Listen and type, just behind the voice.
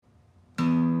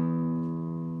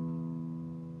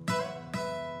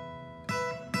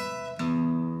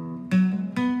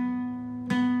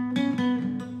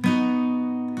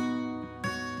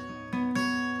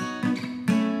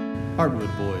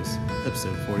Hardwood Boys,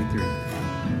 episode 43.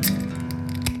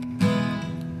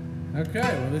 Okay,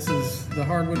 well, this is the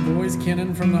Hardwood Boys.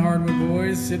 Kennan from the Hardwood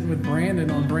Boys sitting with Brandon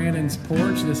on Brandon's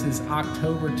porch. This is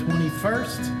October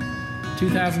 21st,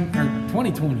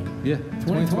 2020. Yeah,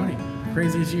 2020.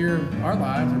 Craziest year of our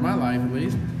lives, or my life at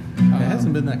least. It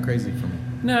hasn't been that crazy for me.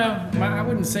 No, I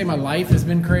wouldn't say my life has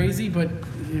been crazy, but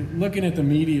looking at the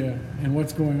media and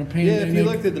what's going on. Yeah, if you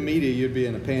looked at the media, you'd be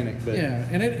in a panic. But yeah,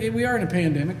 and we are in a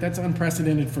pandemic. That's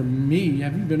unprecedented for me.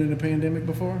 Have you been in a pandemic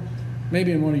before?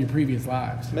 Maybe in one of your previous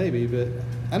lives. Maybe, but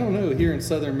I don't know. Here in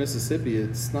southern Mississippi,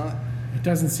 it's not. It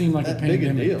doesn't seem like a that big a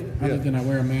pandemic, deal. other Yeah. than I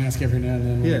wear a mask every now and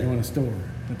then when I go in a store.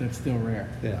 But that's still rare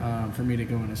for me to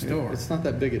go in a store. It's not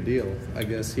that big a deal, I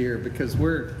guess, here Because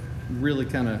we're really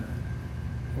kind of,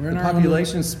 We're in the our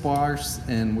population's sparse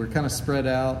and we're kind of spread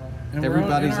out. And we're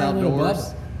Everybody's in our little outdoors.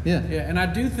 bubble. Yeah. Yeah, and I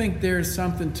do think there's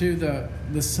something to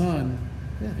the sun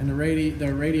and the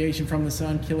radiation from the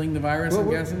sun killing the virus, Well, I'm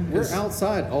we're, guessing. we're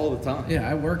outside all the time. Yeah,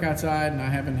 I work outside and I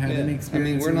haven't had any I mean,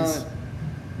 experiences we're not.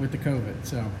 with the COVID.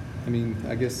 So I mean,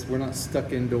 I guess we're not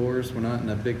stuck indoors. We're not in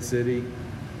a big city,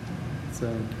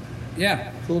 so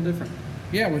yeah. it's a little different.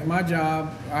 Yeah, with my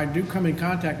job, I do come in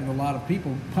contact with a lot of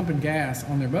people pumping gas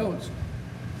on their boats.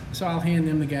 So I'll hand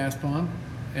them the gas pump,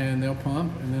 and they'll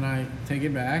pump, and then I take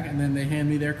it back, and then they hand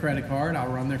me their credit card.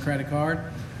 I'll run their credit card.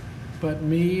 But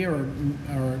me or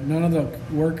none of the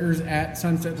workers at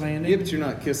Sunset Landing, Yeah, but you're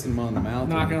not kissing them on the mouth.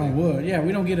 or knocking on anything. wood. Yeah,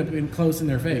 we don't get up in close in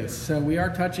their face. So we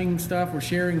are touching stuff, we're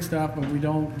sharing stuff, but we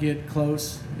don't get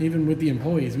close. Even with the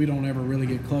employees, we don't ever really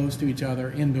get close to each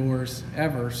other indoors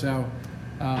ever. So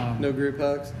No group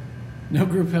hugs. no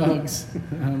group hugs,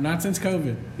 not since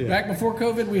COVID. Yeah. Back before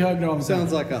COVID, we hugged all the time.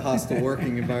 Sounds like a hostile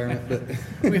working environment, but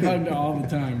We hugged all the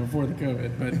time before the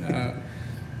COVID. But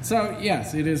so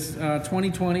yes, it is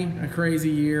 2020, a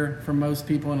crazy year for most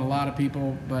people and a lot of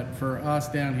people. But for us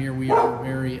down here, we are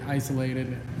very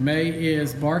isolated. May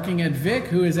is barking at Vic,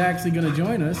 who is actually going to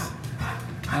join us.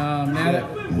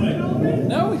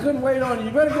 No, we couldn't wait on you.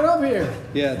 You better get up here.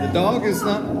 yeah, the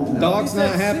dog's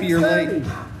not happy you're late.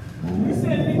 You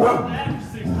said anytime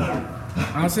after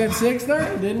 6:30. I said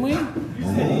 6:30, didn't we? You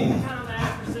said anytime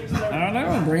after 6:30. I don't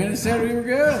know. Brandon said we were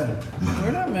good. We're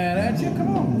not mad at you.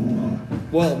 Come on.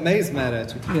 Well, May's mad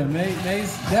at you. Yeah,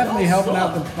 May's definitely helping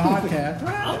out the podcast.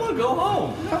 I'm gonna go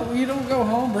home. No, you don't go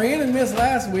home. Brandon missed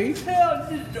last week. Hell,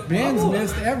 Ben's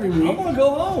missed every week. I'm gonna go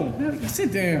home. No, you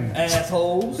sit down.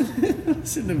 Assholes.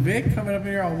 Listen to Vic coming up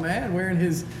here all mad, wearing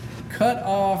his cut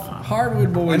off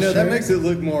hardwood boy I know that shirt. makes it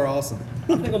look more awesome.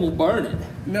 I think I'm gonna burn it.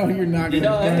 No, you're not going to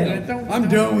Yeah, I burn am. it. Don't, I'm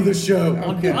done with the show.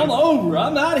 Okay. I'm over.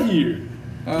 I'm out of here.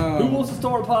 Who wants to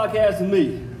start a podcast with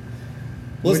me?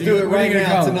 Let's What do are it you right gonna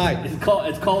now call it? tonight.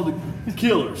 It's called the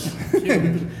Killers.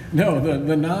 No,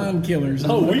 the non-killers.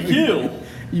 Oh, we kill.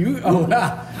 You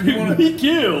wow. We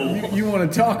kill. You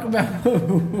want to talk about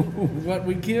what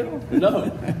we kill?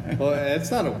 No, Well,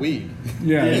 it's not a weed.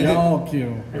 Yeah, Yeah. y'all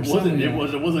kill. it wasn't. It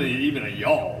wasn't even a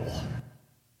y'all.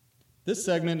 This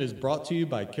segment is brought to you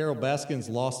by Carol Baskin's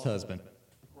lost husband.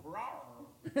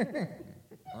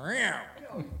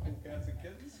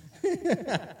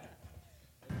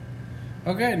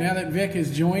 Okay, now that Vic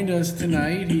has joined us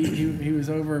tonight, he was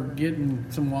over getting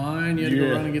some wine. You had to go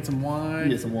Yeah. run and get some wine.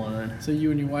 Get some wine. So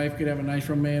you and your wife could have a nice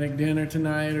romantic dinner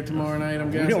tonight or tomorrow night, I'm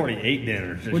We guessing. already ate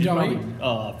dinner. So What'd she's y'all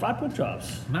probably, fried pork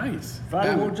chops. Nice.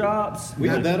 Fried pork chops. We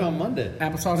had that on Monday.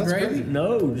 Applesauce That's gravy? crazy.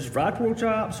 No, just fried pork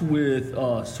chops with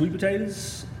sweet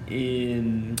potatoes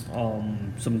and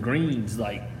some greens,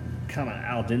 like kind of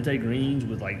al dente greens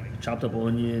with like chopped up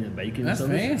onion and bacon. That's and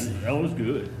stuff. fancy. That was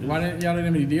good. Why didn't y'all didn't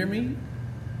have any deer meat?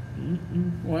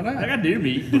 Why not? I got deer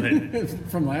meat, but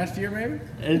From last year, maybe?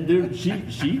 and there,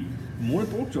 she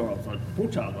wanted pork chops. Like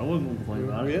pork chops. I wasn't gonna complain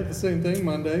about We it. had the same thing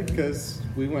Monday because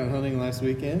we went hunting last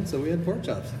weekend, so we had pork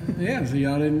chops. Yeah. So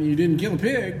you didn't kill a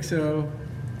pig, so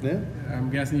Yeah,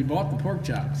 I'm guessing you bought the pork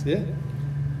chops. yeah.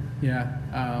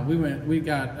 Yeah. We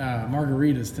got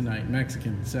margaritas tonight,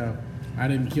 Mexican. So I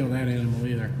didn't kill that animal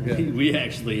either. Yeah. We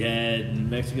actually had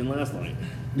Mexican last night.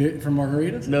 From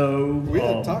margaritas? No, We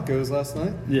had tacos last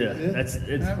night. Yeah, it's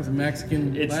That was a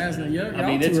Mexican It's- last night. Y'all I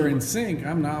mean, two it's- are in sync.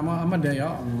 I'm not. I'm a day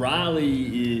off.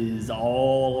 Riley is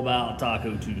all about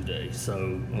Taco Tuesday,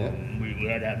 so Yeah. we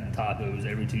had to have tacos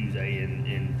every Tuesday,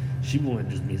 and she wanted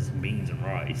just me some beans and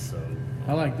rice. So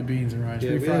I like the beans and rice.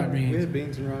 Yeah, we fried we beans. had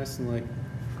beans and rice and like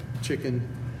chicken,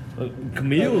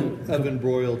 Camille oven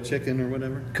broiled chicken or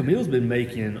whatever. Camille's been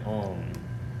making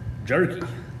jerky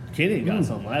Kenny got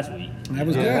some last week. That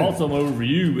was I good. brought some over for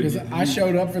you. but Because you- I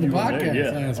showed up for the you weren't podcast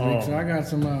there, yeah. last week, so I got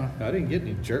some. I didn't get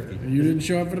any jerky. You didn't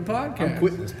show up for the podcast. I'm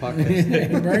quitting this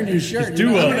podcast. Burn your shirt. It's two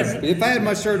you know? of us. If I had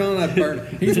my shirt on, I'd burn it.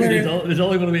 He's wearing. It's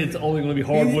only going to be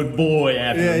hardwood boy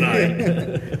after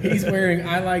tonight. He's wearing.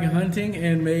 I like hunting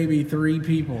and maybe 3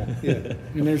 people. Yeah.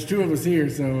 And there's 2 of us here,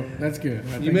 so that's good.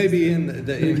 I You think may be in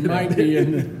the You might be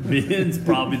in the. Ben's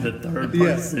probably the third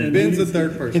Yeah, person. Ben's the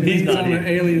third person. He's He's not on here. an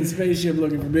alien spaceship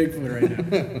looking for Bigfoot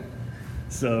right now.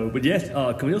 So, but yes,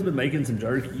 Camille's been making some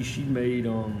jerky. She made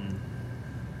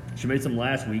some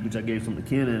last week, which I gave some to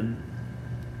Kenan.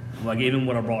 Well, I gave him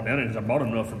what I brought down because I brought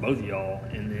enough for both of y'all,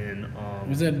 and then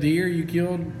Was that deer you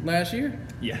killed last year?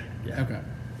 yeah. Okay.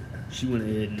 She went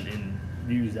ahead and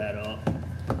used that up,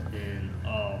 and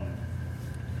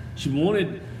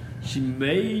she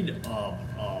made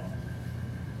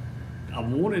I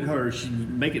wanted her. She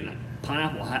making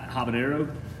pineapple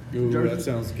habanero Ooh, jerky. that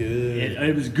sounds good.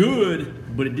 It was good,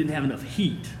 but it didn't have enough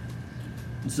heat.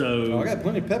 So Oh, I got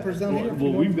plenty of peppers down here.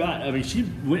 well, we've got. I mean, she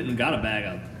went and got a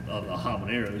bag of the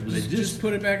habaneros, but they Just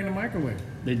put it back in the microwave.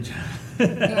 they.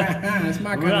 That's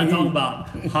my We're kind not of talking heat. about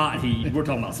hot heat. We're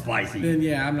talking about spicy. Then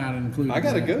yeah, I'm not including. I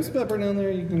got a that. ghost pepper down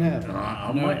there you can have.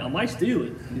 I might steal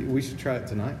it. We should try it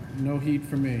tonight. No heat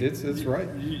for me. It's right.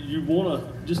 You want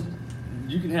to just.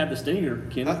 You can have the stinger,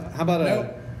 Kenny. How about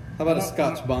Nope. how about a No,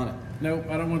 Scotch bonnet? Nope,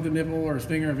 I don't want the nipple or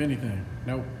stinger of anything.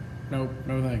 Nope, no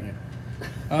thank you.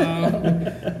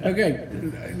 Okay,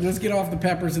 let's get off the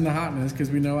peppers and the hotness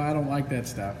because we know I don't like that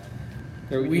stuff.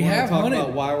 Or We you wanna have talk hunted-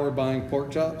 about why we're buying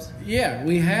pork chops. Yeah,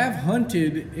 we have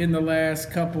hunted in the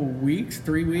last couple weeks,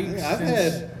 3 weeks. I've since-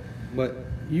 had what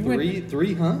You went-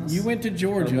 three hunts. You went to Or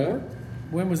Georgia. more?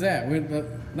 When was that?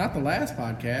 Not the last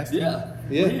podcast. Yeah.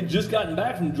 Yeah. He had just gotten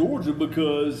back from Georgia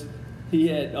because he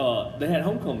had they had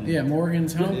homecoming. Yeah,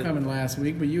 Morgan's homecoming last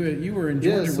week, but you were in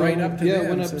Yeah, Georgia so, right up to yeah. them, I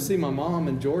went up so- to see my mom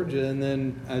in Georgia, and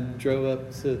then I drove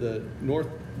up to the North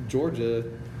Georgia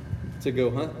to go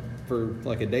hunt for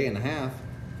like a day and a half,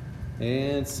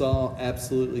 and saw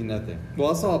absolutely nothing.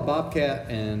 Well, I saw a bobcat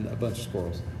and a bunch of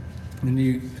squirrels. And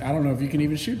I don't know if you can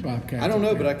even shoot bobcats. I don't up know,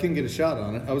 there. but I couldn't get a shot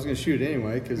on it. I was going to shoot it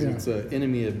anyway because Yeah. it's an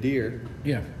enemy of deer.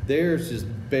 Yeah, There's just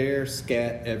bear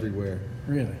scat everywhere,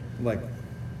 really. like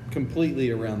completely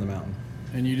around the mountain.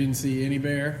 And you didn't see any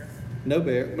bear? No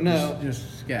bear. No.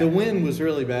 Just scat. The wind was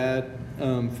really bad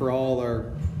for all our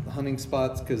hunting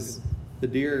spots because the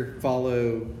deer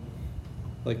follow,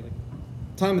 like,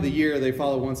 time of the year, they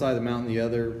follow one side of the mountain, the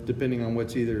other, depending on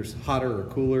which either is hotter or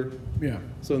cooler. Yeah.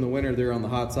 So in the winter, they're on the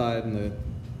hot side, and the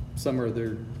summer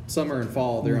and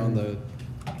fall, they're on the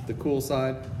cool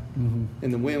side. Mm-hmm.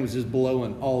 And the wind was just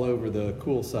blowing all over the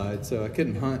cool side, so I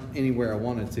couldn't hunt anywhere I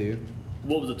wanted to.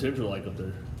 What was the temperature like up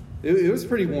there? It was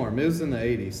pretty warm. It was in the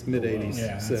 80s, mid 80s.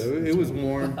 Yeah, so that's it was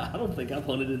warm. I don't think I've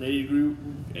hunted in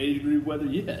 80 degree weather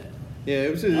yet. Yeah,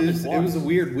 it was I've been it was a twice.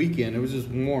 weird weekend. It was just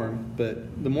warm,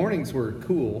 but the mornings were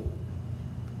cool.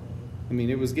 I mean,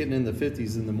 it was getting in the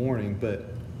 50s in the morning, but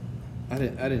I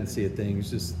didn't see a thing.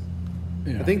 It's just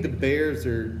Yeah. I think the bears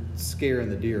are scaring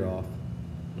the deer off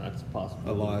That's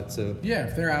possible. a lot. So Yeah,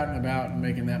 if they're out and about and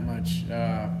making that much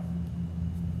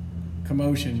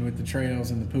commotion with the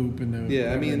trails and the poop and the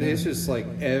yeah, I mean, whatever it it's is. just like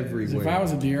everywhere. If I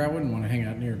was a deer, I wouldn't want to hang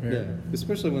out near a yeah, bear.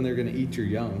 especially when they're going to eat your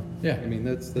young. Yeah. I mean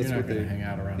that's You're not what going they to hang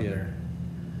out around yeah. a bear.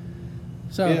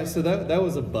 So, Yeah, so that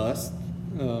was a bust,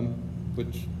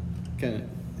 which kind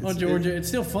of. well, Georgia, it's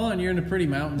still fun. You're in the pretty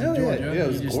mountains of Oh, yeah, Georgia. yeah, it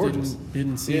was you just gorgeous.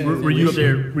 didn't see Yeah, it. Were you up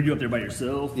there? Were you up there by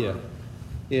yourself? Yeah,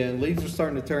 yeah, and leaves are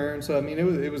starting to turn. So I mean,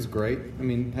 it was great. I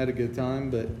mean, had a good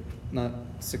time, but not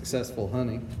successful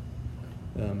hunting,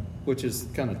 which is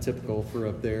kind of typical for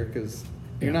up there because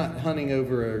you're Yeah. not hunting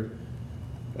over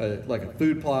like a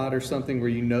food plot or something where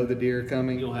you know the deer are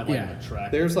coming. You don't have like Yeah. a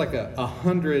track. There's like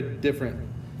 100 different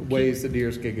ways the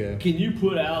deers could go. Can you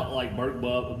put out like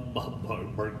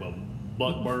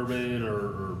buck bourbon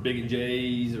or Big and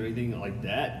J's or anything like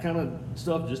that kind of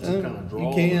stuff just to kind of draw?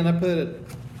 You can. I put it.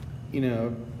 You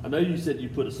know, I know you said you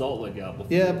put a salt lick out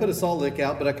before. yeah, I put a salt lick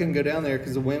out, but I couldn't go down there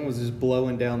because the wind was just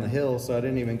blowing down the hill, so I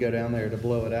didn't even go down there to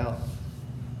blow it out.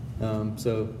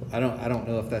 So I don't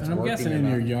know if that's And I'm working guessing or in not.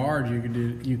 your yard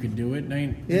you could do it. And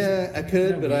ain't- Yeah, I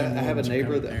could, no but I wind have a winds neighbor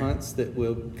coming that there. hunts that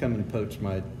will come and poach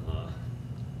my.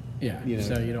 Yeah, you know.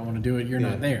 so you don't want to do it. You're Yeah.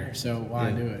 not there, so why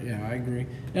Yeah. do it? Yeah, I agree.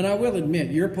 And I will admit,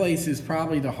 your place is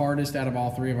probably the hardest out of all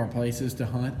three of our places to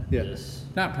hunt. Yeah, Yes.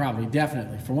 Not probably,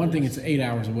 definitely. For one thing, it's 8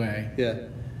 hours away, yeah,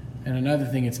 and another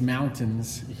thing, it's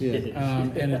mountains, yeah.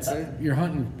 and it's you're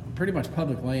hunting pretty much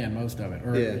public land, most of it,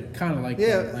 or Yeah. kind of like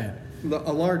public land. Yeah,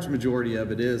 a large majority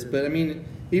of it is, but I mean,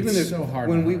 even It's if so hard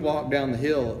when to we hunt. walk down the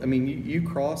hill, I mean, you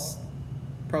cross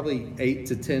probably 8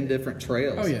 to 10 different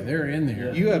trails. Oh yeah, they're in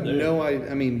there. You have Dude. no idea.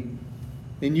 I mean,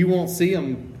 and you won't see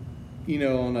them,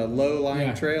 on a low-lying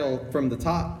Yeah. trail from the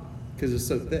top because it's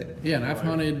so thick. Yeah, and I've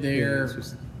hunted Yeah, there. it's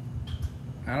just-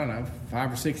 I don't know,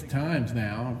 5 or 6 times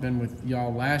now. I've been with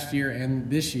y'all last year and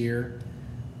this year,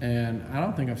 and I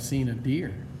don't think I've seen a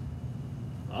deer.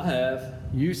 I have.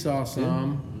 You saw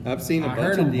some. I've seen a I bunch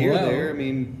heard of 'em deer blow. there. I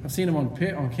mean, I've seen them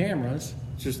on cameras.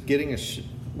 just getting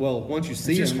once you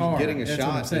see It's just them, hard. getting a That's what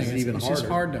I'm shot saying. is It's, even it's harder. just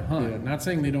hard to hunt. Yeah. Not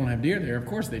saying they don't have deer there. Of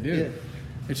course they do. Yeah.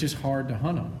 It's just hard to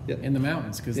hunt them Yeah. in the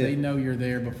mountains because Yeah. they know you're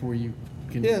there before you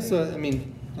can. Yeah, so I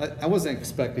mean, I wasn't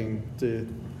expecting to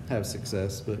have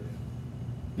success, but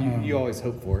you always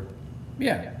hope for it.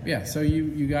 Yeah. So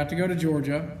you got to go to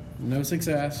Georgia. No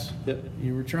success. Yep.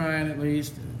 You were trying at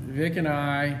least. Vic and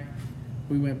I,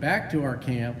 we went back to our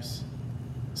camps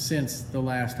since the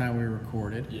last time we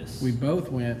recorded. Yes. We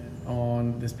both went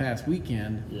on this past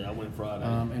weekend. Yeah, I went Friday.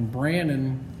 And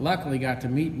Brandon luckily got to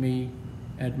meet me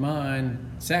at mine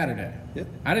Saturday. Yep.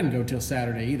 I didn't go till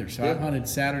Saturday either, so Yep. I hunted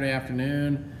Saturday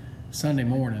afternoon, Sunday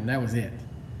morning. That was it.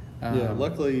 Yeah,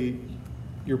 luckily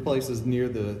your place is near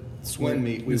the swim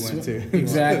meet we went to.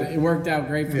 Exactly. It worked out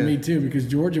great for Yeah. me too because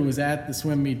Georgia was at the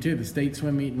swim meet too, the state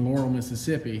swim meet in Laurel,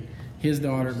 Mississippi. His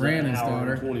daughter, It's Brandon's an hour and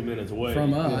daughter, 20 minutes away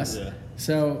from us. Yeah.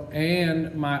 So,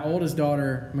 and my oldest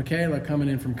daughter, Michaela, coming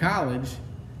in from college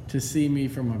to see me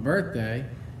for my birthday.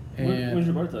 And When's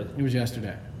your birthday? It was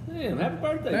yesterday. Damn, happy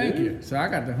birthday, Thank dude. you. So I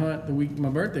got to hunt my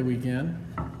birthday weekend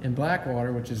in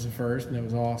Blackwater, which is the first, and it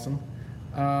was awesome.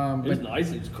 It was But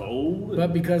nice. It was cold.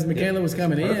 but because Michaela was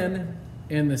coming perfect.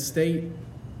 in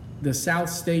the South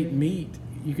State meet,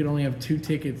 you could only have 2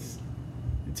 tickets,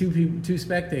 2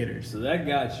 spectators So that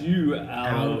got you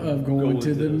out of going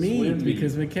to the swim meet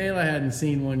because Michaela hadn't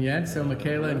seen one yet. So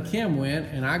Michaela and Kim went,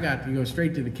 and I got to go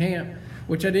straight to the camp,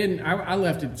 which I didn't. I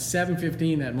left at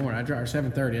 7:15 that morning. Or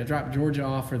 7:30. I dropped Georgia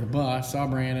off for the bus, saw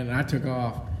Brandon, and I took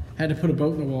off. Had to put a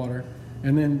boat in the water,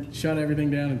 and then shut everything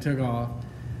down and took off.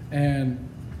 And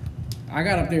I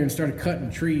got up there and started cutting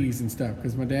trees and stuff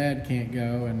because my dad can't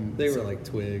go. And They were like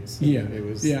twigs. yeah, It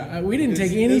was. we didn't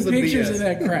take it any was a pictures BS. of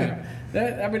that crap.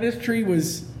 This tree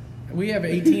was. We have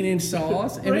 18-inch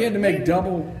saws, and we had to make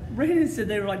double. Brandon said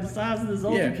they were like the size of the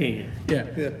Zolta Yeah. can. Yeah.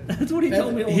 Yeah. That's what he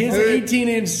told me. On His the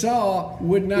 18-inch saw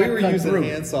would not We were cut using through.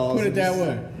 hand saws Put it and that just-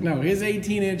 way. No, his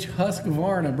 18-inch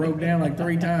Husqvarna broke down like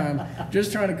 3 times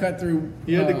just trying to cut through.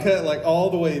 You had to cut like all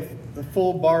the way the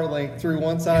full bar length through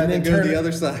one side and then go turn to the it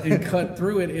other side. and cut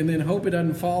through it, and then hope it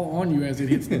doesn't fall on you as it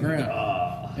hits the ground.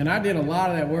 And I did a lot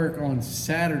of that work on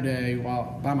Saturday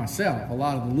while by myself, a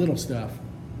lot of the little stuff,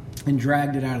 and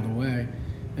dragged it out of the way,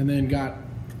 and then got,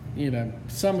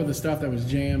 some of the stuff that was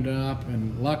jammed up,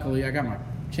 and luckily I got my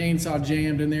chainsaw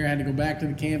jammed in there. I had to go back to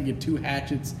the camp, get 2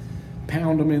 hatchets,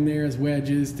 pound them in there as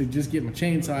wedges to just get my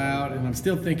chainsaw out. And I'm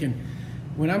still thinking,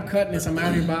 when I'm cutting this, I'm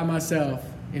out here by myself.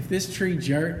 If this tree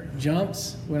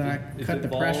jumps when I If cut it the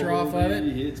falls pressure off over of it,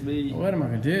 me, hits me. what am I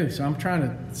going to do? So I'm trying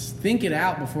to think it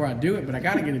out before I do it, but I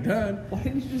got to get it done. Why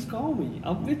didn't you just call me?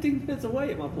 I'm 15 minutes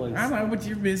away at my place. I know, but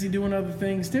you're busy doing other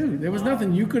things too. There was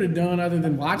nothing you could have done other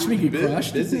than watch me get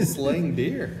crushed. Busy slaying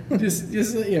deer. just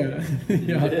yeah.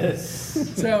 Yeah.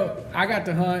 Yes. So I got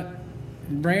to hunt.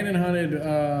 Brandon hunted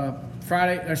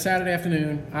Friday or Saturday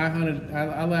afternoon. I hunted.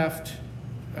 I left.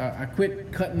 I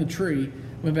quit cutting the tree.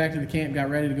 Went back to the camp. Got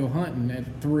ready to go hunting at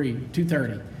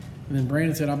 2:30. And then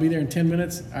Brandon said, "I'll be there in 10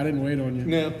 minutes." I didn't wait on you.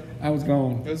 No, I was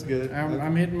gone. it was good.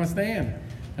 I'm hitting my stand,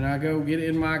 and I go get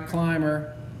in my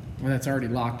climber. Well, that's already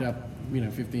locked up,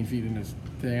 15 feet in this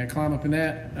thing. I climb up in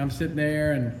that. I'm sitting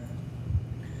there, and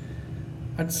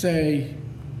I'd say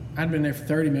I'd been there for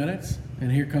 30 minutes,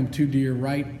 and here come 2 deer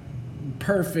right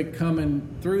perfect coming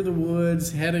through the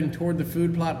woods, heading toward the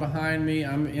food plot behind me.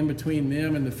 I'm in between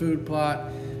them and the food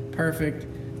plot. Perfect.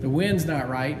 The wind's not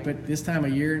right, but this time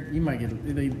of year, you might get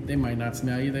they might not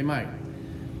smell you. They might.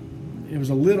 It was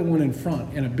a little one in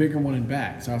front and a bigger one in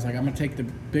back. So I was like, I'm going to take the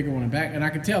bigger one in back. And I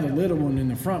could tell the little one in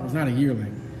the front was not a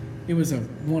yearling. It was a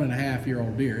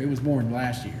 1.5-year-old deer. It was born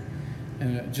last year.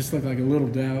 And it just looked like a little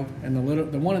doe. And the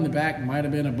one in the back might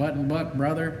have been a button buck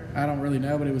brother. I don't really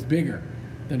know, but it was bigger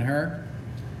than her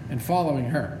and following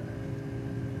her.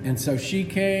 And so she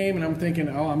came, and I'm thinking,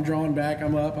 I'm drawing back,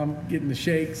 I'm up, I'm getting the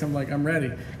shakes. I'm like, I'm ready.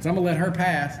 Because I'm going to let her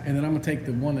pass, and then I'm going to take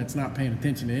the one that's not paying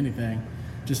attention to anything,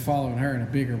 just following her in a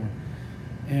bigger one.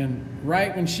 And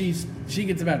right when she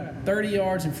gets about 30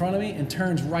 yards in front of me and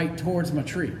turns right towards my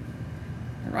tree.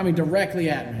 I mean, directly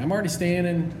at me. I'm already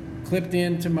standing, clipped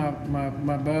into my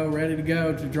bow, ready to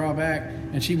go to draw back,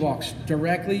 and she walks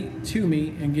directly to me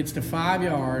and gets to 5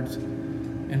 yards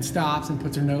and stops and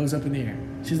puts her nose up in the air.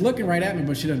 She's looking right at me,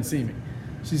 but she doesn't see me.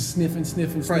 She's sniffing.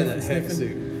 Probably that heck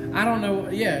sniffing. I don't know.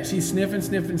 Yeah, she's sniffing.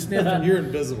 You're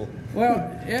invisible.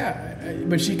 Well, yeah,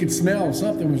 but she could smell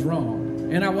something was wrong.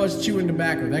 And I was chewing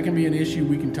tobacco. That can be an issue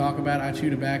we can talk about. I chew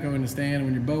tobacco in the stand.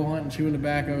 When you're bow hunting, chewing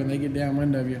tobacco, and they get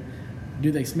downwind of you,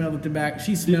 do they smell the tobacco?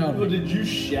 She smelled it. Did you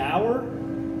shower?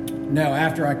 No,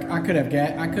 after I could have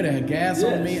had gas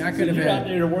on me. I could have you're had out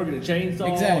there working a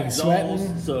chainsaw, exactly exhaust,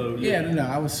 sweating. So no,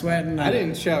 I was sweating. I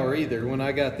didn't shower either. When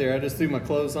I got there, I just threw my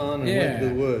clothes on and went to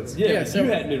the woods. Yeah, Yeah, but so- you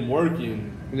hadn't been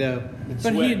working. No.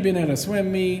 But he had been at a swim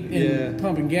meet and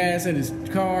pumping gas at his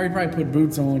car. He probably put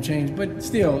boots on and changed. But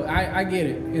still, I get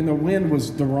it. And the wind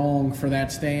was the wrong for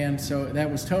that stand. So that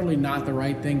was totally not the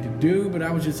right thing to do. But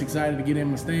I was just excited to get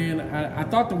in the stand. I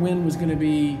thought the wind was going to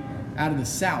be out of the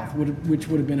south, which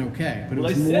would have been okay. But Well,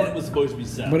 it they was said more, it was supposed to be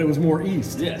south. but it was more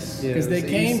east. Yes. Yeah. Because it they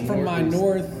was came east, from my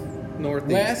northeast. northwest,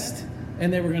 Northeast.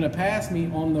 and they were going to pass me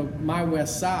on my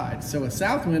west side. So a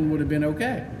south wind would have been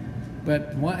okay.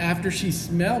 But after she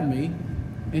smelled me,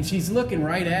 and she's looking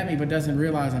right at me, but doesn't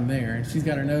realize I'm there, and she's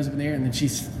got her nose up in the air, and then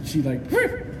she like,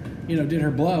 did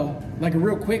her blow, like a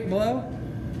real quick blow,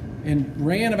 and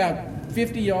ran about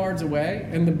 50 yards away,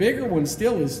 and the bigger one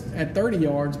still is at 30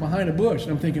 yards behind a bush.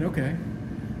 And I'm thinking, okay,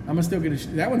 I'm gonna still get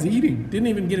that one's eating, didn't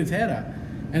even get its head up.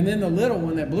 And then the little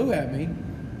one that blew at me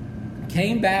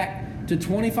came back to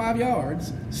 25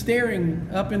 yards, staring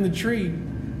up in the tree,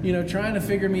 trying to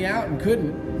figure me out, and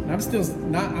couldn't. And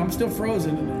I'm still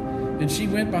frozen. And she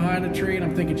went behind a tree, and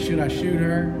I'm thinking, should I shoot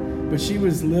her? But she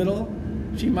was little.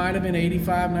 She might have been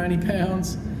 85, 90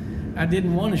 pounds. I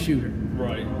didn't want to shoot her.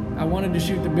 Right. I wanted to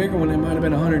shoot the bigger one that might have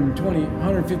been 120,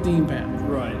 115 pounds.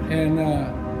 Right.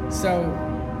 And so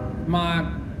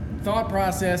my thought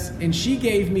process, and she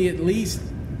gave me at least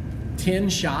 10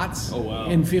 shots Oh, wow.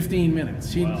 in 15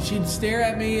 minutes. Wow. She'd stare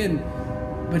at me,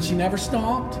 but she never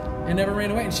stomped and never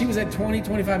ran away. And she was at 20,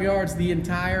 25 yards the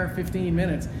entire 15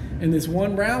 minutes. And this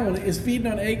one brown one is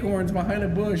feeding on acorns behind a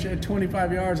bush at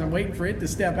 25 yards. I'm waiting for it to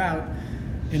step out,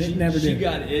 and it never did. She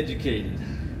got educated.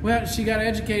 Well, she got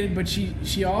educated, but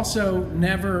she also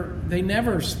they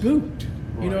never spooked.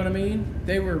 You know what I mean?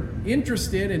 They were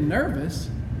interested and nervous,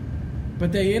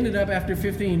 but they ended up after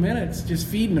 15 minutes just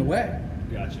feeding away.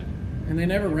 Gotcha. And they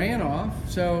never ran off.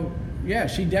 So, yeah,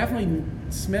 she definitely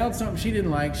smelled something she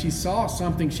didn't like. She saw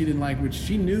something she didn't like, which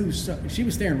she knew, she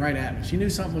was staring right at me. She knew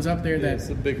something was up there It's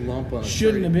that a big lump on a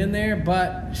shouldn't tree. have been there,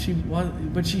 but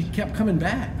she kept coming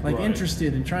back, like Right.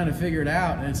 interested and trying to figure it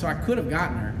out. And so I could have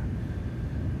gotten her.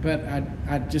 But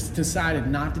I just decided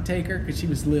not to take her because she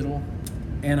was little,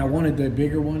 and I wanted the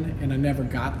bigger one, and I never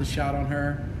got the shot on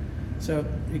her. So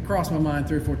it crossed my mind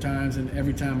 3 or 4 times, and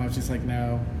every time I was just like,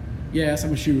 no. Yes,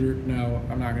 I'm a shooter. No,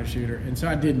 I'm not going to shoot her. And so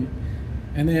I didn't.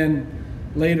 And then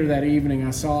later that evening,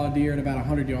 I saw a deer at about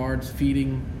 100 yards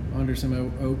feeding under some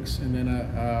oaks. And then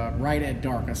right at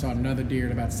dark, I saw another deer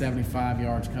at about 75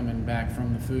 yards coming back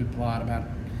from the food plot,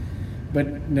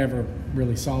 but never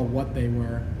really saw what they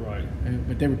were. Right.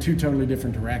 But they were 2 totally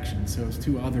different directions, so it was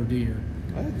 2 other deer.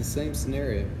 I had the same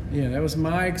scenario. Yeah, that was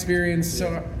my experience.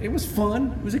 So it was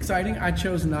fun. It was exciting. I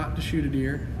chose not to shoot a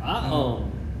deer.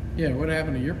 Yeah, what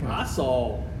happened to your I plan?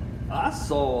 saw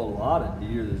a lot of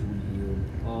deer this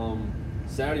weekend.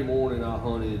 Saturday morning I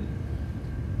hunted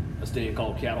a stand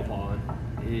called Cattle Pond,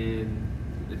 and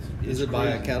it's Is it by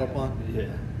a crazy. cattle pond? Yeah,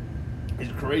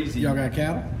 it's crazy. Y'all got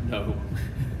cattle? No.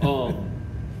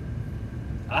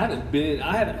 I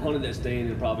haven't hunted that stand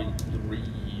in probably 3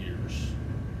 years.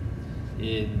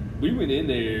 And we went in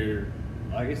there,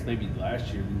 I guess maybe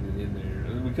last year we went in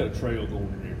there. And we cut a trail going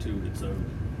in there to it. So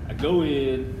I go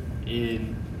in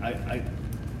and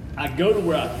I go to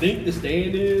where I think the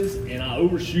stand is, and I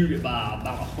overshoot it by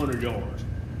about 100 yards.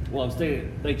 Well, I'm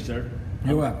standing. Thank you, sir.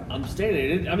 You're welcome. I'm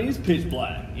standing. I mean, it's pitch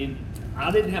black, and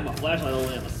I didn't have my flashlight on.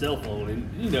 I had my cell phone,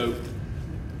 and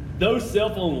those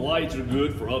cell phone lights are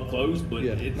good for up close, but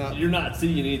Yeah, you're not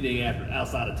seeing anything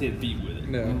outside of 10 feet with it.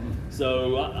 No.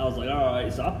 So I was like, all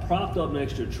right. So I propped up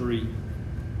next to a tree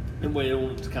and waited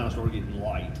on it to kind of start getting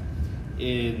light.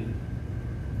 And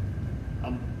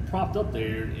I'm propped up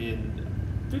there, and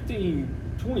 15,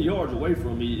 20 yards away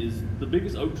from me is the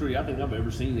biggest oak tree I think I've ever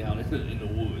seen out in the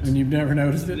woods. And you've never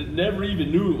noticed I it? never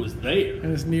even knew it was there.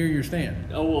 And it's near your stand.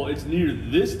 Oh, well, it's near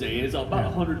this stand. It's about Yeah.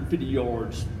 150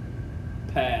 yards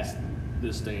past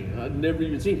this stand. I'd never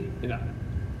even seen it. And I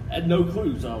had no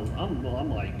clue. So I'm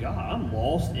like, God, I'm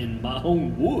lost in my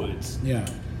own woods. Yeah.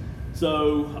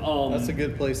 So That's a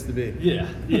good place to be. yeah.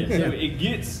 So it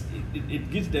gets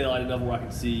daylight enough where I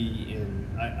can see,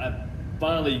 and I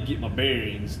finally get my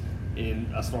bearings, and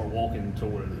I start walking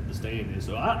toward the stand is.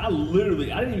 So I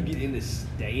didn't even get in the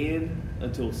stand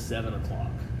until 7 o'clock.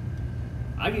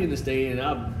 I get in the stand,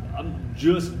 I'm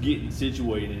just getting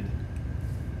situated,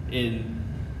 and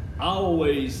I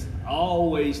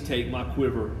always take my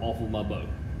quiver off of my bow.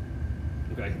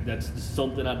 Okay, that's just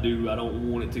something I do. I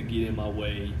don't want it to get in my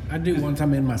way. I do once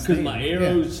I'm in my Because stand. my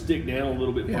arrows stick down a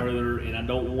little bit Yeah. further, and I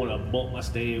don't want to bump my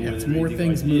stand Yeah, with it's it or more anything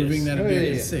things like moving this. than Oh, a yeah,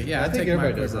 bit. yeah. See, yeah, I I think take my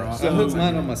everybody does quiver that. off. So I hook I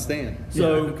mine on my stand.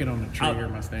 So hook it on the tree or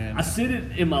my stand. I sit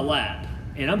it in my lap,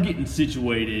 and I'm getting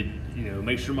situated.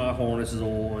 Make sure my harness is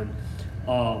on.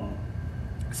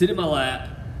 Sit in my lap.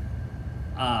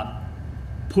 I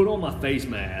put on my face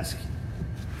mask.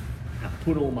 I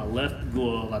put on my left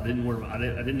glove. I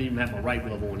didn't even have my right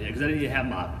glove on yet because I didn't even have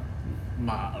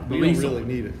my You release don't really on.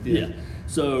 need it. Yeah.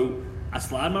 So I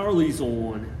slide my release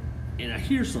on, and I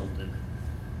hear something,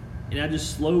 and I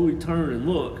just slowly turn and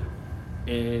look,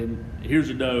 and here's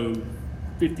a doe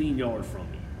 15 yards from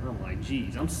me. And I'm like,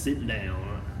 geez, I'm sitting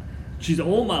down. She's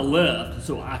on my left,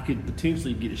 so I could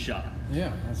potentially get a shot.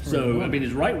 Yeah, that's where So you I want mean, it.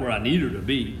 it's right where I need her to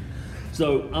be.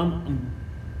 So I'm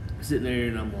sitting there,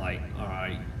 and I'm like, all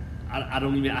right, I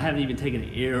haven't even taken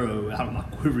an arrow out of my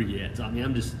quiver yet. So I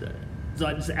mean, so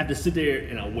I just have to sit there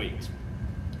and I wait.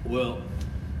 Well,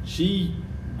 she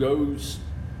goes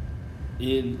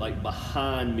in like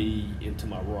behind me into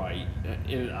my right,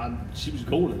 and she was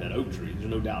going to that oak tree. There's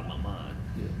no doubt in my mind.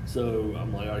 Yeah. So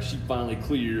I'm like, all right, she finally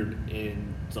cleared,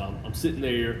 and so I'm sitting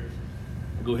there.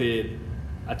 I go ahead,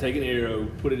 I take an arrow,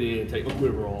 put it in, take my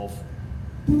quiver off,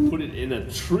 put it in a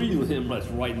tree limb that's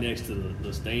right next to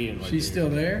the stand. Right She's there. still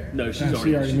there? No, she's Oh,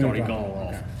 already moved gone on.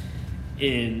 off.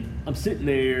 Okay. And I'm sitting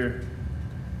there,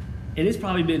 and it's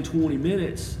probably been 20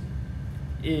 minutes,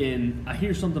 and I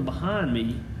hear something behind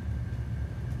me,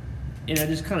 and I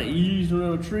just kind of eased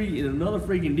around a tree, and another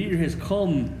freaking deer has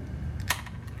come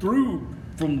through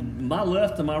from my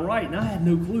left to my right, and I had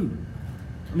no clue.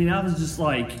 I mean, I was just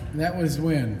like, That was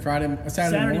when Saturday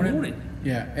Saturday morning.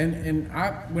 Yeah, and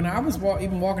when I was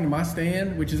even walking to my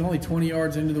stand, which is only 20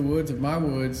 yards into the woods of my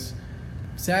woods,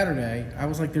 Saturday, I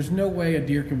was like, "There's no way a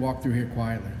deer can walk through here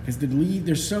quietly because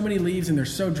there's so many leaves and they're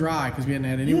so dry because we hadn't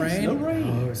had any yes, rain. no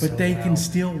rain. But they can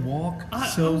still walk I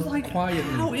so was like, quietly.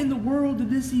 how in the world did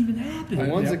this even happen?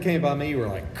 The ones Yep. that came by me were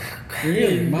like,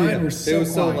 Really, mine Yeah, were it so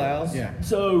was so quiet. loud. Yeah,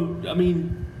 So, I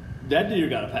mean, that deer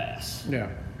got a pass. yeah.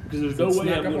 Because there's So no it's way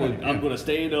not I'm gonna gonna work, I'm yeah. gonna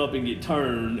stand up and get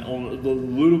turned on the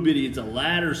little bitty. It's a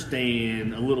ladder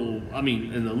stand, and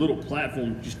the little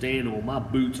platform that you stand on. My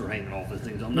boots are hanging off this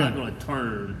thing, so I'm not Yeah. gonna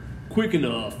turn quick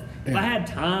enough. If I Yeah. had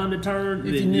time to turn, If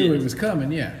you then knew yes. it was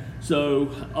coming, yeah. So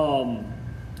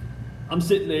I'm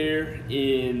sitting there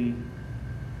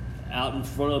out in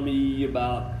front of me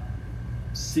about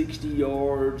 60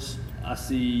 yards. I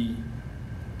see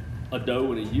a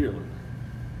doe and a yearling,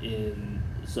 and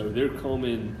so they're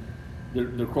coming.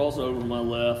 They're crossing over to my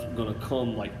left, going to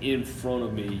come like in front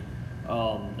of me.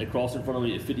 They crossed in front of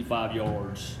me at 55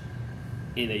 yards,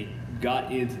 and they got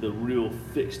into the real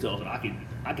thick stuff. And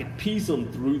I could piece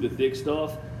them through the thick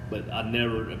stuff, but I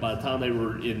never. By the time they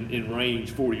were in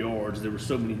range 40 yards, there were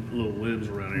so many little limbs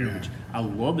around there. Yeah. Which I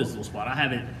love this little spot. I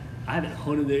haven't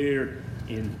hunted there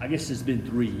in, I guess it's been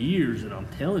 3 years, and I'm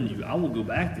telling you, I will go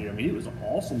back there. I mean, it was an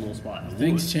awesome little spot in the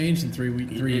Things woods. changed in 3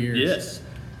 years. Yes.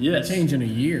 They Yes. change in a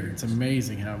year. It's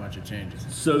amazing how much it changes.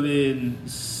 So then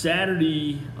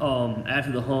Saturday,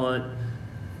 after the hunt,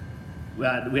 we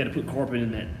had to put carpet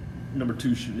in that number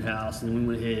 2 shooting house, and we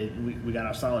went ahead. We got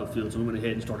our silo field, so we went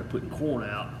ahead and started putting corn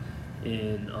out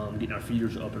and getting our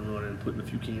feeders up and running, and putting a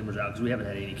few cameras out because we haven't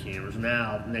had any cameras.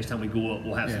 Now, next time we go up,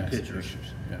 we'll have some pictures.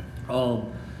 Yeah.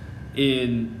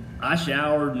 And I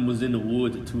showered and was in the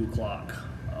woods at 2:00.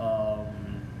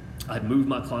 I moved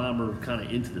my climber kind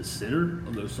of into the center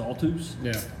of those sawtooths.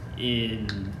 Yeah.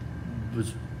 And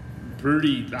was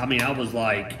pretty. I mean, I was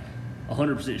like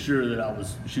 100% sure that I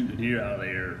was shooting a deer out of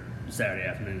there Saturday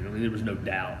afternoon. I mean, there was no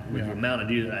doubt with the amount of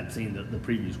deer that I'd seen the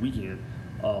previous weekend.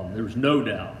 There was no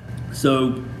doubt.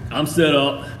 So I'm set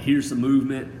up. Here's some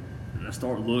movement, and I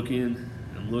start looking.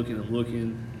 I'm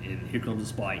looking, and here comes a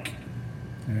spike.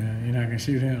 Yeah, you're not gonna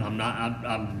shoot him. I'm not.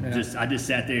 Yeah. I just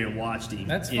sat there and watched him.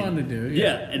 That's And- fun to do, Yeah,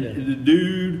 yeah. and the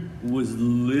dude was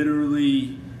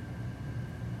literally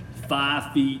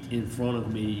 5 feet in front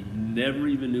of me. Never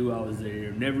even knew I was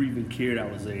there. Never even cared I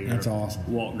was there. That's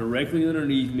awesome. Walked directly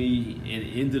underneath me and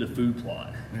into the food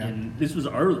plot. Yeah. And this was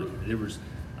early.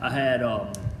 I had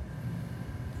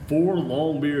 4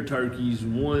 long-bearded turkeys.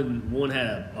 One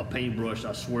had a paintbrush.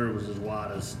 I swear it was as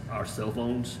wide as our cell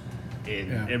phones, and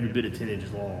Yeah. every bit of 10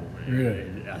 inches long. Really?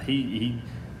 And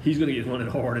he's going to get hunted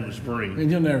hard in the spring. And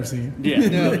you'll never see him. Yeah.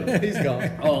 No, he's gone.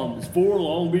 It's 4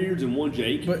 longbeards and 1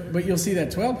 Jake. But you'll see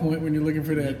that 12 point when you're looking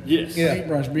for that Yes. Yeah.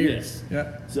 paintbrush beard. Yes.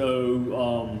 Yeah.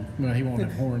 So, Well, he won't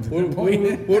have horns at What, that what,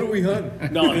 point. what are we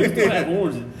hunting? no, he still have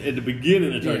horns at the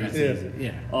beginning of turkey Yeah. season.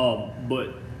 Yeah.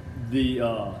 But the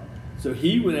so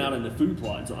he went out in the food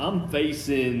plot. So I'm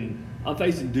facing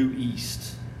due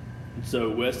east. So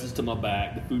west is to my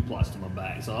back, the food plot's to my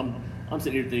back. So I'm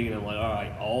sitting here thinking, I'm like, all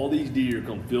right, all these deer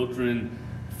come filtering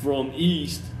from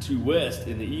east to west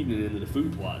in the evening into the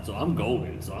food plot. So I'm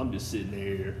golden. So I'm just sitting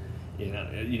there,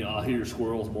 and I hear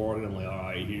squirrels barking. I'm like, all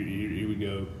right, here we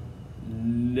go.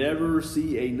 Never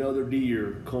see another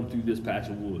deer come through this patch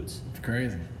of woods. It's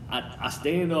crazy. I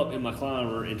stand up in my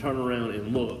climber and turn around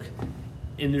and look,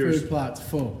 and there's Food plot's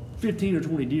full. 15 or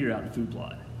 20 deer out in the food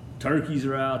plot. Turkeys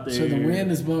are out there. So the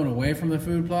wind is blowing away from the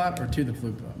food plot or to the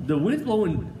food plot? The wind's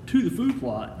blowing to the food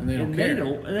plot, And they don't care.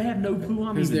 They have no clue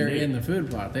I'm Because even they're there. in the food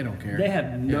plot. They don't care. They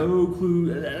have no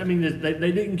clue. I mean,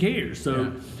 they didn't care. So Yeah.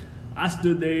 I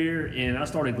stood there and I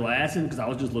started glassing because I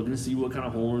was just looking to see what kind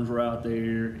of horns were out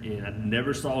there, and I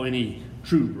never saw any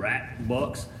true rack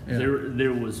bucks. Yeah.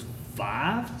 There was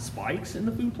 5 spikes in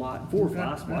the food plot, 4 or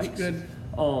 5 spikes. That's good.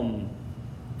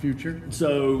 Future.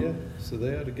 So. Yeah, so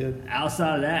they had a good.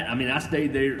 Outside of that, I mean, I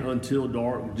stayed there until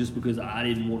dark just because I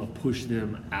didn't want to push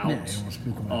them out. Yeah, you don't want to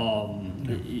spook them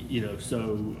out.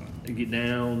 So I get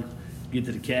down, get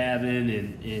to the cabin,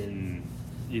 and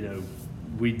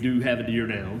we do have a deer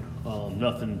down.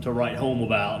 Nothing to write home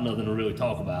about, nothing to really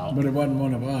talk about. But it wasn't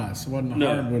one of us. It wasn't the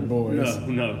Hardwood boys.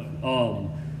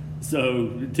 No. So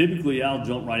typically I'll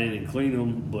jump right in and clean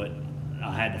them, but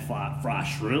I had to fry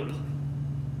shrimp.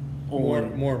 More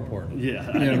important.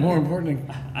 Yeah. Yeah, more important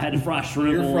than I had to fry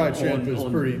shrimp. Your on, fried shrimp on, is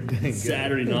on pretty dang good.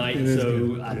 Saturday night, It is so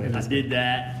good. I did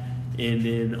that, and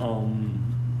then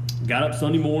got up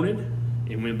Sunday morning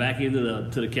and went back into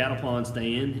the cattle pond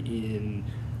stand, and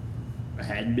I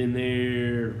hadn't been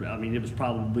there. I mean, it was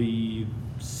probably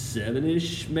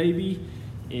 7-ish maybe,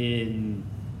 and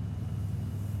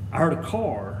I heard a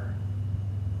car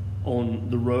on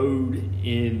the road,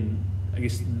 and I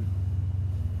guess.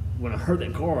 When I heard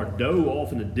that car, a doe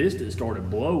off in the distance started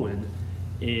blowing,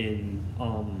 and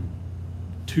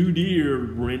 2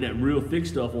 deer were in that real thick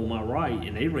stuff on my right,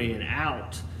 and they ran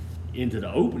out into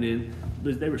the opening.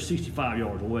 But they were 65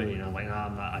 yards away, and I'm like,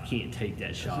 I can't take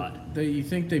that shot. you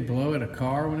think they blow at a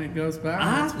car when it goes by?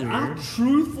 That's I weird.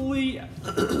 truthfully,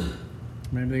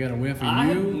 Maybe they got a whiff of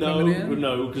you coming in?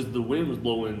 no, because the wind was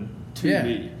blowing to Yeah.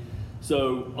 me.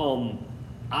 So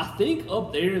I think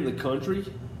up there in the country,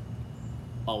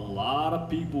 a lot of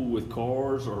people with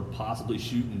cars are possibly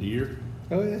shooting deer.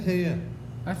 Oh yeah.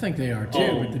 I think they are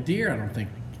too, but the deer, I don't think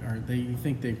are. They you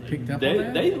think they picked up on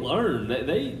that? They learn.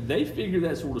 They figure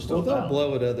that sort of Well, stuff they'll out.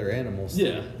 blow at other animals.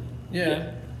 Yeah.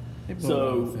 Yeah. They blow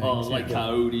So other things, like yeah.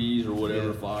 coyotes or whatever,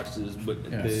 Yeah. foxes, but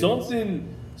Yeah. something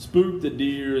spooked the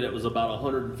deer that was about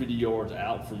 150 yards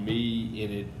out from me,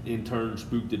 and it in turn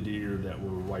spooked the deer that were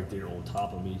right there on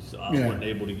top of me. So I Yeah. wasn't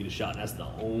able to get a shot. And that's the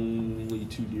only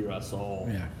 2 deer I saw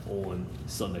Yeah. on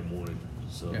Sunday morning.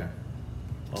 So Yeah.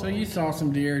 So um, you saw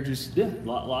some deer, just yeah,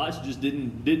 lots just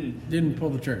didn't. didn't pull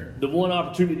the trigger. The one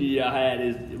opportunity I had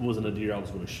it wasn't a deer I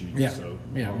was going to shoot. Yeah. So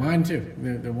Yeah, mine too.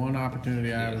 The one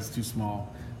opportunity I had was too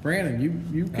small. Brandon,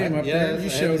 you came up Yeah, there. You I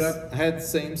showed had, up. I had the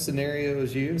same scenario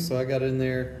as you, so I got in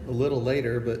there a little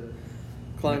later, but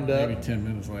climbed up. Maybe 10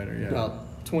 minutes later. Yeah.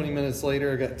 About 20 minutes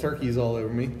later, I got turkeys all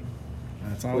over me,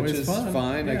 That's always which is fun.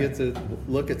 fine. I Yeah. get to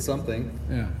look at something.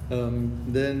 Yeah.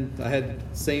 Then I had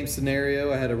same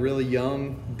scenario. I had a really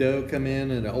young doe come in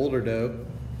and an older doe.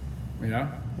 Yeah.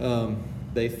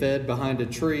 They fed behind a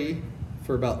tree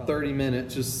for about 30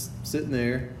 minutes, just sitting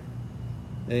there.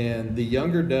 And the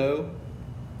younger doe,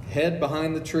 head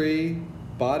behind the tree,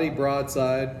 body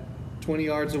broadside, 20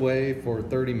 yards away for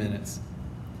 30 minutes.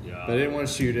 yeah, But I didn't want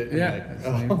to shoot it. Yeah,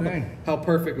 I'm same thing. How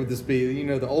perfect would this be? You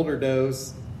know, the older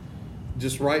does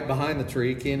just right behind the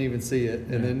tree, can't even see it.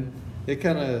 And then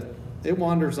it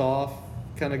wanders off,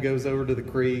 kind of goes over to the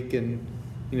creek, and,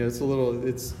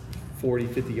 it's 40,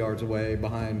 50 yards away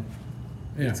behind.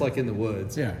 Yeah. It's like in the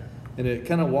woods. Yeah. And it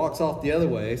kind of walks off the other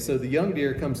way. So the young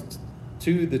deer comes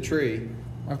to the tree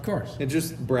Of course. and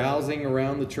just browsing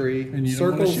around the tree, And you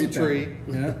don't wanna circles the shoot that tree,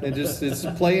 one. Yeah. and just it's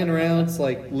playing around. It's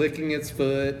like licking its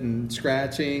foot and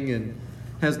scratching, and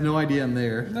Has no idea I'm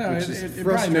there. No, which it is probably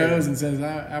frustrating. knows and says,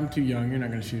 I'm too young. You're not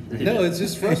going to shoot me. no, it's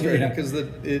just frustrating Yeah. because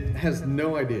it has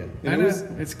no idea. And I it know. was-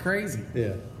 It's crazy.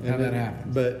 yeah, How and that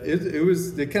happens. But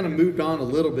it kind of moved on a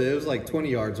little bit. It was like 20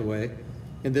 yards away,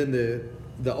 and then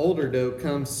the older doe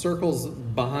comes, circles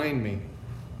behind me,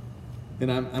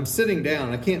 and I'm sitting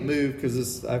down. I can't move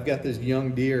because I've got this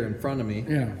young deer in front of me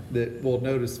Yeah. that will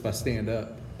notice if I stand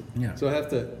up. Yeah. So I have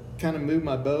to kind of move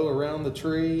my bow around the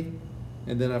tree,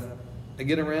 and then I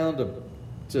get around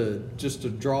to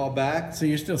draw back. So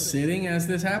you're still sitting as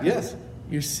this happens? Yes.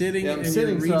 You're sitting Yeah, I'm and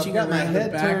sitting, you're so I've reaching got my around the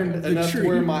head back turned of the enough tree. to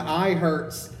where my eye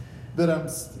hurts.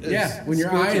 That When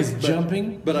your eye is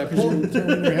jumping, but I because you're pulled.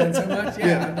 turning your head so much.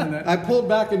 Yeah, I've done that. I pulled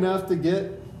back enough to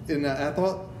get, and I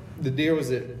thought the deer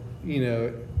was at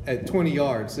 20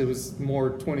 yards. It was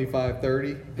more 25,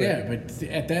 30. Yeah, but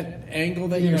at that angle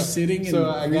that you you're know, sitting and so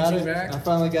I got reaching it. back. I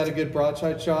finally got a good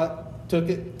broadside shot. Took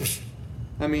it.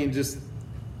 I mean, just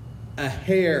a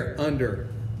hair under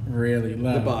Really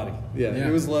low. the body. Yeah, Yeah.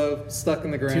 it was low, stuck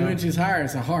in the ground. 2 inches higher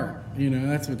is a heart.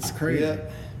 That's what's crazy. Yeah,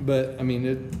 but I mean,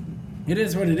 It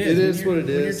is what it is. It When is you're- what it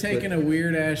is, When you're taking but- a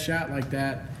weird ass shot like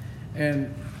that,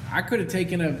 and I could have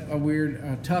taken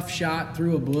a tough shot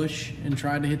through a bush and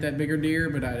tried to hit that bigger deer,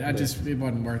 but it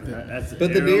wasn't worth it. That's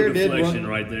But the arrow deer did deflection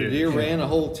run. right there. The deer ran a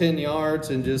whole 10 yards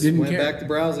and just Didn't went care. back to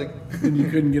browsing. And you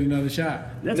couldn't get another shot.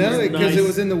 That's No, what's because nice. it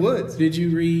was in the woods. Did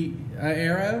you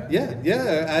arrow?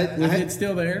 Yeah. Was it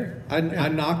still there? I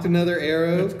knocked another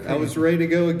arrow. That's crazy. I was ready to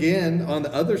go again on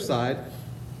the other side,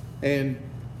 and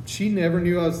she never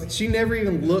knew She never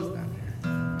even looked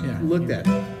at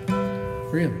it.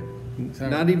 Really? So,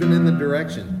 Not even in the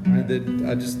direction.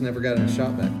 I just never got a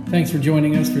shot back. thanks for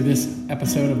joining us for this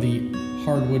episode of the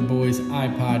Hardwood Boys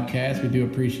iPodcast. We do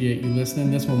appreciate you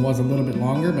listening. This one was a little bit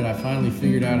longer, but I finally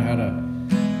figured out how to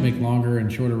make longer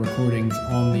and shorter recordings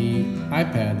on the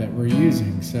iPad that we're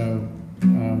using. So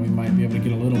we might be able to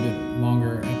get a little bit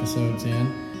longer episodes in.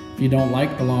 If you don't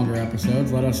like the longer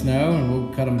episodes, let us know and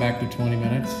we'll cut them back to 20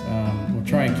 minutes. We'll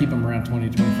try and keep them around 20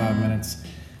 to 25 minutes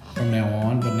from now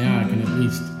on, but now I can at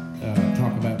least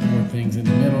talk about more things in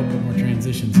the middle, put more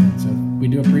transitions in. So we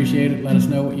do appreciate it. Let us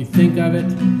know what you think of it.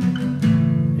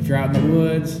 If you're out in the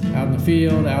woods, out in the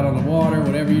field, out on the water,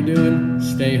 whatever you're doing,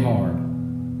 stay hard.